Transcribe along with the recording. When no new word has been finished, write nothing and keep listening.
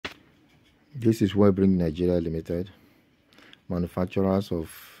This is WebRing Nigeria Limited, manufacturers of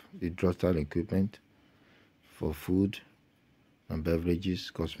industrial equipment for food and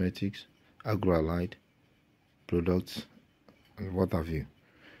beverages, cosmetics, Agro-Allied products, and what have you.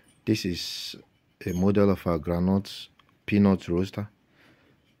 This is a model of our Groundnut peanut roaster.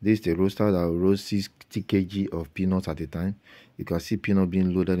 This is the roaster that will roast 60 kg of peanuts at a time. You can see peanut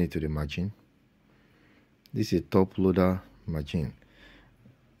being loaded into the machine. This is a top loader machine.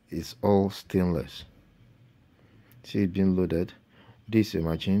 It's all stainless. See it being loaded. This is a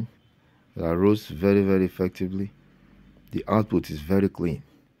machine that roasts very effectively. The output is very clean.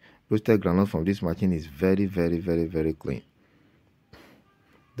 Roasted groundnut from this machine is very clean.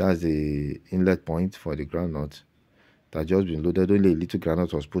 That's the inlet point for the groundnut that just been loaded. Only a little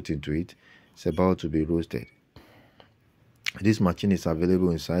groundnut was put into it. It's about to be roasted. This machine is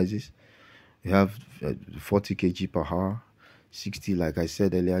available in sizes. You have 40 kg per hour, 60, like I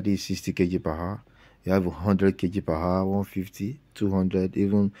said earlier, this is 60 kg per hour. You have 100 kg per hour, 150, 200,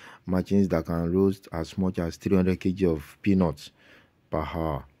 even machines that can roast as much as 300 kg of peanuts per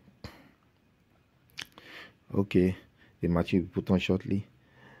hour. Okay, the machine will be put on shortly.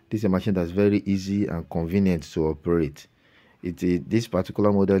 This is a machine that's very easy and convenient to operate. This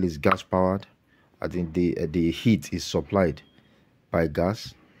particular model is gas powered. I think the heat is supplied by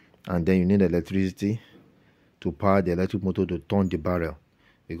gas, and then you need electricity to power the electric motor to turn the barrel,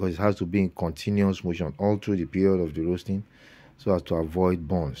 because it has to be in continuous motion all through the period of the roasting so as to avoid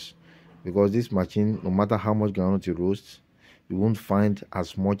burns. Because this machine, no matter how much groundnut you roast, you won't find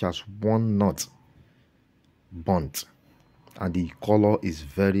as much as one nut burnt, and the color is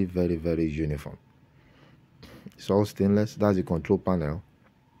very uniform. It's all stainless. That's the control panel.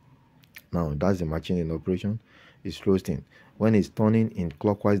 Now that's the machine in operation. It's roasting. When it's turning in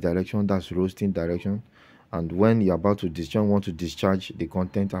clockwise direction, that's roasting direction. And when you're about to discharge, want to discharge the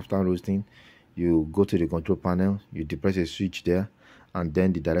content after roasting, you go to the control panel, you depress a switch there, and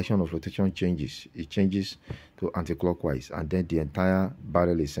then the direction of rotation changes. It changes to anti-clockwise, and then the entire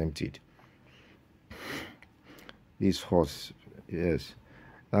barrel is emptied. This hose, yes,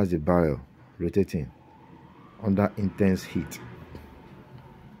 that's the barrel rotating under intense heat.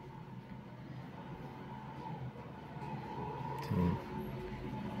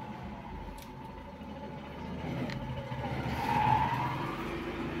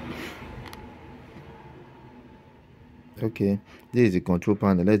 Okay, this is the control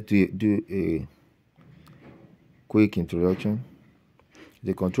panel. Let's do a quick introduction.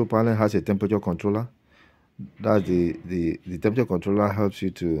 The control panel has a temperature controller. That's the temperature controller helps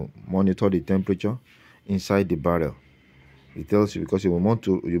you to monitor the temperature inside the barrel. It tells you, because you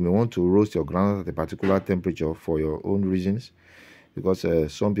may want to roast your groundnut at a particular temperature for your own reasons, because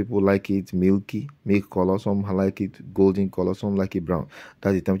some people like it milk color, some like it golden color, some like it brown.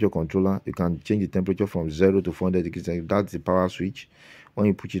 That's the temperature controller. You can change the temperature from 0 to 400 degrees. That's the power switch. When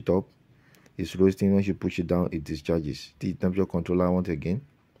you push it up, it's roasting. When you push it down, it discharges. The temperature controller, once again,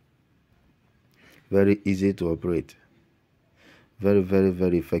 very easy to operate.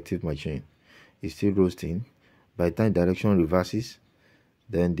 Very effective machine. It's still roasting. By the time direction reverses,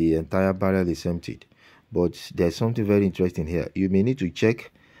 then the entire barrel is emptied. But there's something very interesting here. You may need to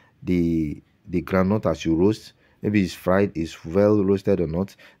check the groundnut as you roast. Maybe it's fried, it's well roasted or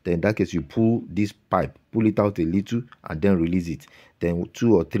not. Then in that case, you pull this pipe, pull it out a little, and then release it. Then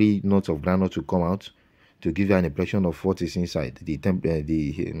 2 or 3 nuts of groundnut will come out to give you an impression of what is inside,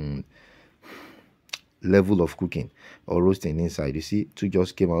 the level of cooking or roasting inside. You see, 2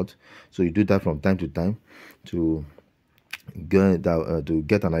 just came out. So you do that from time to time to get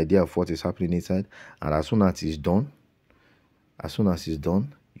an idea of what is happening inside. And as soon as it's done,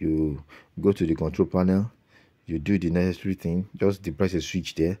 you go to the control panel, you do the necessary thing, just depress a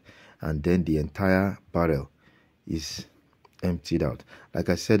switch there, and then the entire barrel is emptied out. Like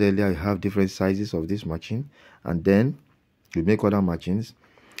I said earlier, you have different sizes of this machine, and then you make other machines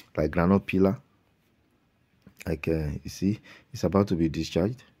like groundnut peeler. Like you see, it's about to be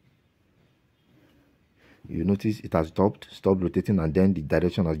discharged. You notice it has stopped rotating, and then the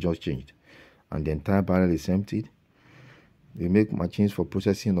direction has just changed, and the entire barrel is emptied. We make machines for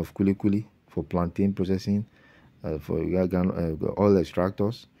processing of kulikuli, for plantain processing, for oil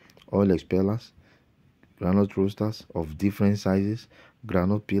extractors, oil expellers, groundnut roasters of different sizes,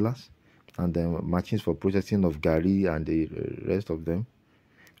 groundnut peelers, and then machines for processing of gari and the rest of them.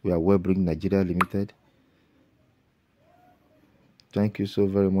 We are WebRing Nigeria Limited. Thank you so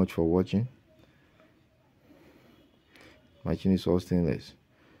very much for watching. Machine is all stainless.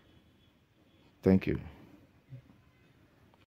 Thank you.